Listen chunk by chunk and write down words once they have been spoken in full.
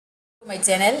My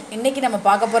channel இன்னைக்கு நம்ம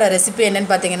பார்க்க போகிற ரெசிபி என்னன்னு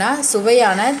பார்த்தீங்கன்னா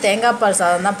சுவையான தேங்காய் பால்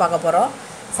சாதம் தான் பார்க்க போகிறோம்.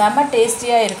 செம்ம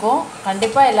டேஸ்டியாக இருக்கும்.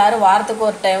 கண்டிப்பாக எல்லோரும் வாரத்துக்கு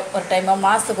ஒரு டைமோ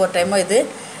மாதத்துக்கு ஒரு டைமோ இது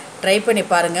ட்ரை பண்ணி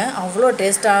பாருங்கள். அவ்வளோ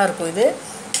டேஸ்ட்டாக இருக்கும். இது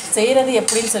செய்கிறது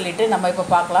எப்படின்னு சொல்லிட்டு நம்ம இப்போ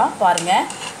பார்க்கலாம். பாருங்கள்,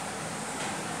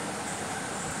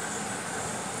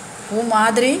 பூ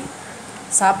மாதிரி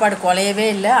சாப்பாடு குலையவே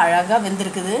இல்லை, அழகாக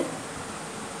வெந்திருக்குது.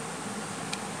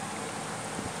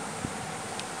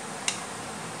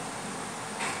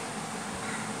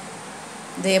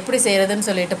 இதை எப்படி செய்கிறதுன்னு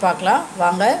சொல்லிட்டு பார்க்கலாம்.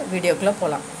 வாங்க வீடியோக்குள்ளே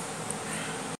போகலாம்.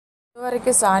 இது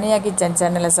வரைக்கும் சானியா கிச்சன்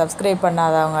சேனலை சப்ஸ்கிரைப்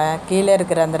பண்ணாதவங்க கீழே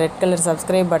இருக்கிற அந்த ரெட் கலர்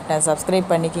சப்ஸ்கிரைப் பட்டனை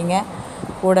சப்ஸ்கிரைப் பண்ணிக்கிங்க.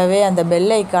 கூடவே அந்த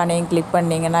பெல் ஐக்கானையும் கிளிக்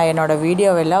பண்ணிங்கன்னா என்னோடய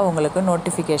வீடியோவெல்லாம் உங்களுக்கு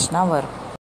நோட்டிஃபிகேஷனாக வரும்.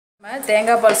 நம்ம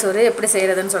தேங்காய் பால் சோறு எப்படி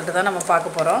செய்கிறதுன்னு சொல்லிட்டு தான் நம்ம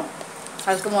பார்க்க போகிறோம்.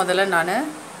 அதுக்கு முதல்ல நான்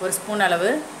ஒரு ஸ்பூன்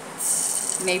அளவு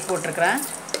நெய் போட்டிருக்கிறேன்.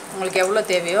 உங்களுக்கு எவ்வளோ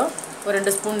தேவையோ ஒரு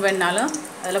 2 ஸ்பூன் வேணுனாலும்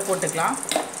அதில் போட்டுக்கலாம்.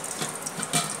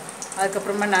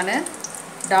 அதுக்கப்புறமா நான்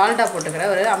டால்டா போட்டுக்கிறேன்.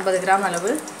 ஒரு 50 கிராம்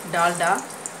அளவு டால்டா.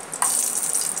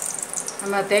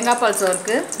 நம்ம தேங்காய் பால்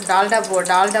சோறுக்கு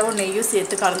டால்டாவும் நெய்யும்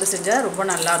சேர்த்து கலந்து செஞ்சால் ரொம்ப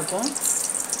நல்லாயிருக்கும்.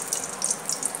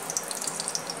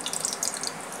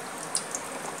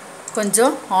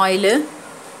 கொஞ்சம் ஆயிலு,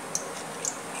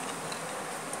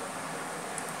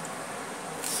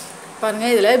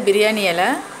 பாருங்கள். இதில் பிரியாணி இலை,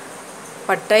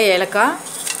 பட்டை, ஏலக்காய்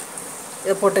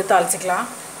இதை போட்டு தாளிச்சிக்கலாம்.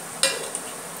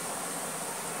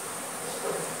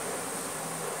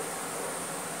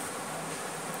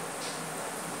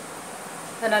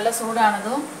 இது நல்லா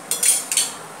சூடானதும்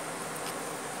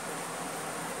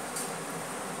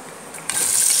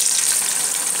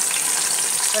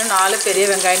ஒரு 4 பெரிய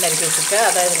வெங்காயம் நறுக்கி வச்சுருக்கேன்.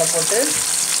 அதை இதில் போட்டு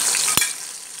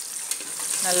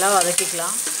நல்லா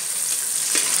வதக்கிக்கலாம்.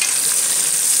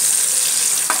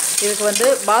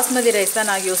 இதுக்கு பாஸ்மதி ரைஸ்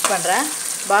தான் நான் யூஸ் பண்ணுறேன்.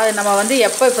 நம்ம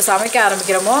இப்போ சமைக்க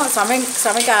ஆரம்பிக்கிறோமோ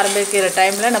சமைக்க ஆரம்பிக்கிற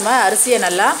டைமில் நம்ம அரிசியை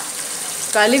நல்லா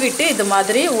கழுவிட்டு இது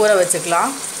மாதிரி ஊற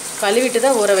வச்சுக்கலாம். கழுவிட்டு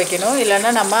தான் ஊற வைக்கணும். இல்லைன்னா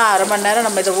நம்ம அரை மணி நேரம்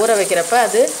நம்ம இதை ஊற வைக்கிறப்ப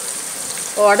அது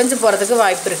உடஞ்சி போகிறதுக்கு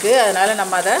வாய்ப்பு இருக்குது. அதனால்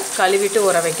நம்ம அதை கழுவிட்டு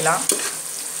ஊற வைக்கலாம்.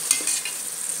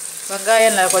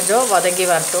 வெங்காயம் கொஞ்சம் வதங்கி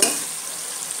வரட்டும்.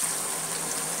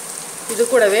 இது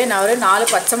கூடவே நான் ஒரு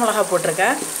 4 பச்சை மிளகாய்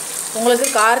போட்டிருக்கேன். உங்களுக்கு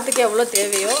காரத்துக்கு எவ்வளோ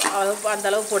தேவையோ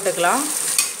அந்தளவு போட்டுக்கலாம்.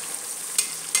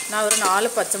 நான் ஒரு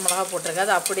 4 பச்சை மிளகாய் போட்டிருக்கேன்.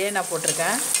 அது அப்படியே நான்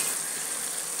போட்டிருக்கேன்.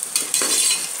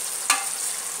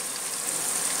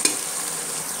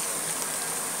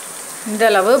 இந்த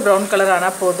அளவு ப்ரௌன் கலர்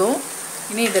ஆனால் போதும்.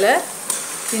 இனி இதில்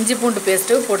இஞ்சி பூண்டு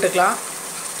பேஸ்ட்டு போட்டுக்கலாம்.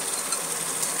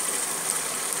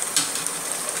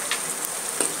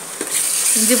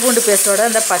 இஞ்சி பூண்டு பேஸ்ட்டோட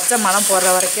அந்த பச்சை மணம்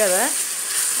போடுற வரைக்கும் அதை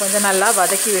கொஞ்சம் நல்லா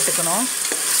வதக்கி விட்டுக்கணும்.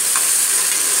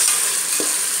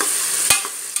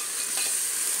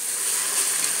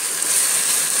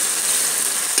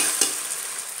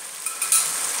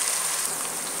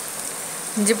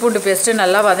 இஞ்சி பூண்டு பேஸ்ட்டு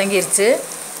நல்லா வதங்கிருச்சு.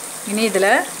 இனி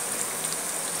இதில்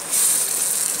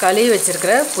கழுவி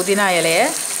வச்சுருக்கிற புதினா இலையை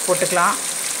போட்டுக்கலாம்.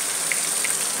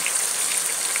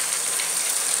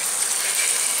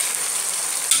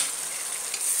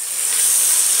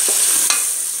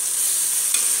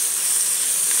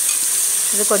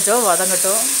 இது கொஞ்சம்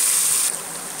வதங்கட்டும்.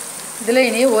 இதில்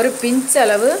இனி ஒரு பிஞ்ச்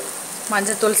அளவு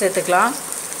மஞ்சத்தூள் சேர்த்துக்கலாம்.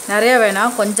 நிறையா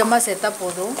வேணாம், கொஞ்சமாக சேர்த்தா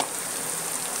போதும்.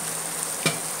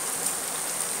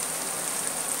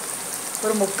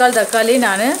 ஒரு 3/4 தக்காளி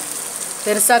நான்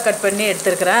பெருசாக கட் பண்ணி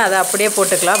எடுத்துருக்கிறேன். அதை அப்படியே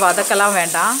போட்டுக்கலாம், வதக்கலாம்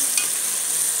வேண்டாம்.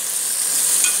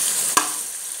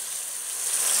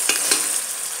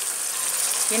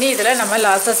 இனி இதில் நம்ம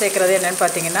லாஸ்ட்டாக சேர்க்குறது என்னென்னு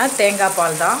பார்த்தீங்கன்னா தேங்காய்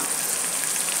பால் தான்.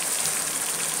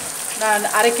 நான்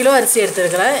 1/2 கிலோ அரிசி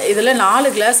எடுத்துருக்கிறேன். இதில்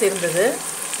 4 கிளாஸ் இருந்தது.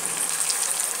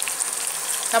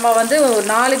 நம்ம ஒரு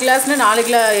 4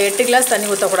 கிளாஸ்னால் 8 கிளாஸ்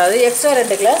தண்ணி ஊற்றக்கூடாது. எக்ஸ்ட்ரா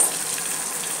 2 கிளாஸ்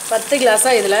 10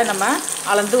 கிளாஸாக இதில் நம்ம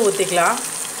அளந்து ஊற்றிக்கலாம்.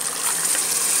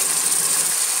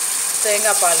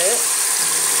 தேங்காய் பால்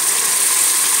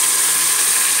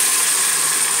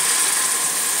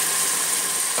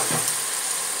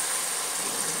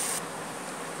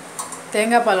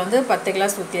தேங்காய் பால் 10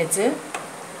 கிளாஸ் ஊற்றியாச்சு.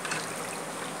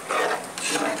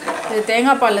 இது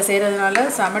தேங்காய் பாலில் செய்கிறதுனால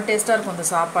செம்ம டேஸ்ட்டாக இருக்கும் இந்த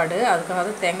சாப்பாடு.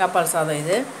 அதுக்காக தேங்காய் பால் சாதம்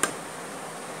இது.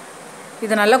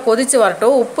 இது நல்லா கொதித்து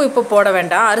வரட்டும். உப்பு இப்போ போட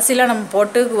வேண்டாம். அரிசிலாம் நம்ம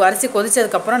போட்டு அரிசி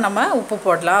கொதித்ததுக்கப்புறம் நம்ம உப்பு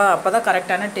போடலாம். அப்போ தான்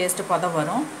கரெக்டான டேஸ்ட்டு பதம்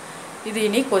வரும். இது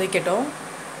இனி கொதிக்கட்டும்.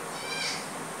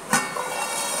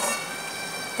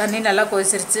 தண்ணி நல்லா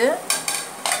கொதிச்சிருச்சு.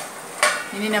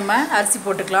 இனி நம்ம அரிசி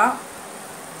போட்டுக்கலாம்.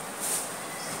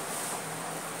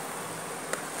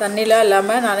 தண்ணிலாம்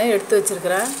இல்லாமல் நான் எடுத்து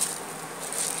வச்சுருக்கிறேன்.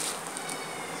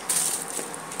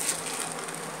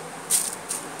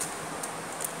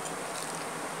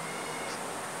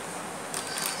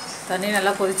 தண்ணி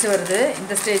நல்லா கொதிச்சு வருது.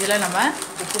 இந்த ஸ்டேஜில் நம்ம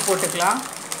உப்பு போட்டுக்கலாம்.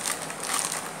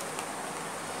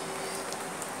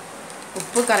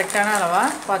 உப்பு கரெக்டான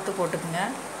அளவாக பார்த்து போட்டுக்குங்க.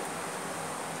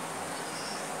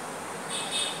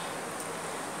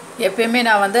 எப்பயுமே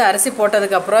நான் வந்து அரிசி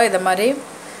போட்டதுக்கப்புறம் இதை மாதிரி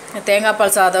தேங்காய்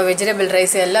பால் சாதம், வெஜிடபிள்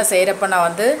ரைஸ் எல்லாம் செய்கிறப்ப நான்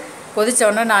வந்து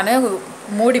கொதித்தோடனே நான்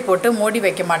மூடி போட்டு மூடி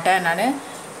வைக்க மாட்டேன். நான்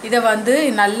இதை வந்து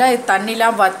நல்லா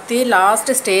தண்ணிலாம் வற்றி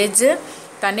லாஸ்ட்டு ஸ்டேஜ்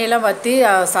தண்ணியெல்லாம் வற்றி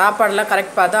சாப்பாடெல்லாம்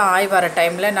கரெக்ட் பார்த்தா ஆய் வர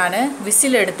டைமில் நான்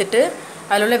விசில் எடுத்துகிட்டு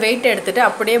அதில் உள்ள வெயிட் எடுத்துகிட்டு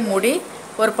அப்படியே மூடி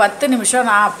ஒரு 10 நிமிஷம்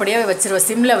நான் அப்படியே வச்சுருவேன்,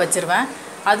 சிம்மில் வச்சுருவேன்.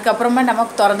 அதுக்கப்புறமா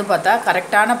நமக்கு திறந்து பார்த்தா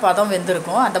கரெக்டான பதம்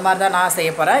வெந்திருக்கும். அந்த மாதிரி தான் நான்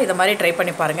செய்ய போகிறேன். இதை மாதிரி ட்ரை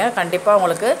பண்ணி பாருங்கள். கண்டிப்பாக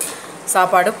உங்களுக்கு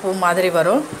சாப்பாடு பூ மாதிரி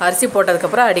வரும். அரிசி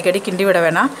போட்டதுக்கப்புறம் அடிக்கடி கிண்டி விட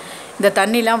வேணாம். இந்த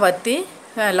தண்ணிலாம் வற்றி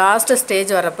லாஸ்ட்டு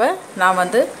ஸ்டேஜ் வரப்போ நான்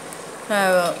வந்து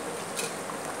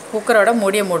குக்கரோட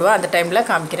மூடியை மூடுவேன். அந்த டைமில்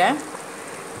காமிக்கிறேன்.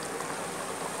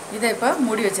 இதை இப்போ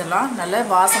மூடி வச்சிடலாம். நல்ல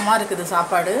வாசமாக இருக்குது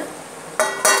சாப்பாடு.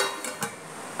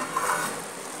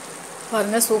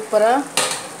 பாருங்கள், சூப்பராக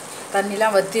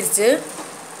தண்ணிலாம் வற்றிருச்சு.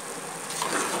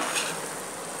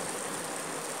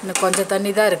 இன்னும் கொஞ்சம்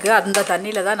தண்ணி தான் இருக்குது. அந்த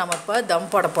தண்ணியில் தான் நம்ம இப்போ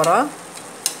தம் போட போகிறோம்.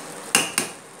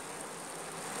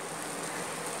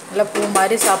 நல்லா பூ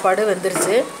மாதிரி சாப்பாடு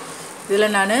வெந்துருச்சு.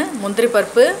 இதில் நான் முந்திரி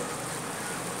பருப்பு,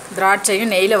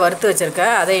 திராட்சையும் நெய்யில் வறுத்து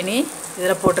வச்சுருக்கேன். அதை இனி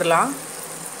இதில் போட்டுடலாம்.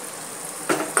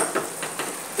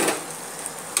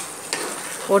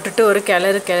 போட்டுட்டு ஒரு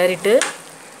கிளறிட்டு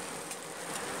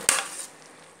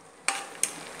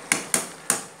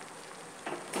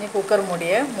இனி குக்கர்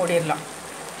மூடிடலாம்.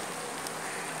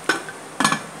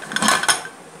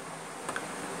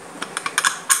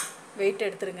 வெயிட்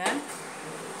எடுத்துருங்க.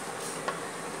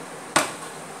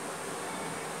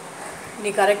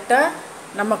 இனி கரெக்டாக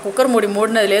நம்ம குக்கர்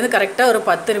மூடினதுலேருந்து கரெக்டாக ஒரு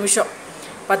 10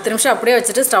 நிமிஷம் அப்படியே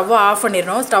வச்சுட்டு ஸ்டவ்வை ஆஃப்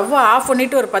பண்ணிடணும். ஸ்டவ்வை ஆஃப்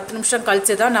பண்ணிவிட்டு ஒரு 10 நிமிஷம்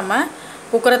கழித்து தான் நம்ம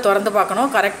குக்கரை திறந்து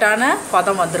பார்க்கணும். கரெக்டான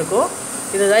பதம் வந்திருக்கும்.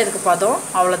 இதுதான் இதுக்கு பதம்.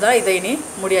 அவ்வளோதான். இதை இனி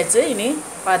முடியாச்சு. இனி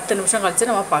 10 நிமிஷம்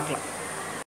கழித்து நம்ம பார்க்கலாம்.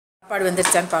 சாப்பாடு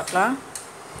வெந்துருச்சான்னு பார்க்கலாம்.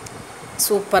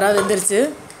 சூப்பராக வெந்துருச்சு.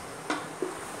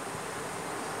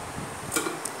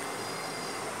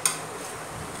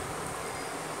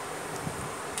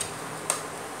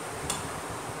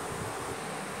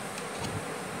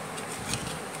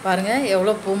 பாருங்கள்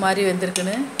எவ்வளோ பூ மாதிரி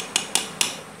வெந்திருக்குன்னு.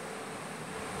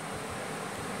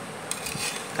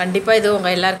 கண்டிப்பாக இது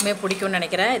உங்கள் எல்லாருக்குமே பிடிக்கும்னு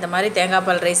நினைக்கிறேன். இது மாதிரி தேங்காய்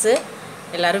பால் ரைஸு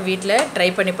எல்லோரும் வீட்டில் ட்ரை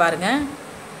பண்ணி பாருங்கள்.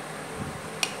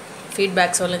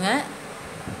 ஃபீட்பேக் சொல்லுங்கள்.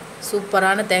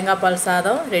 சூப்பரான தேங்காய் பால்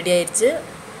சாதம் ரெடி ஆயிடுச்சு.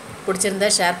 பிடிச்சிருந்தா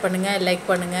ஷேர் பண்ணுங்கள், லைக்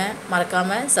பண்ணுங்கள்,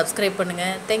 மறக்காமல் சப்ஸ்கிரைப்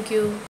பண்ணுங்கள். தேங்க்யூ.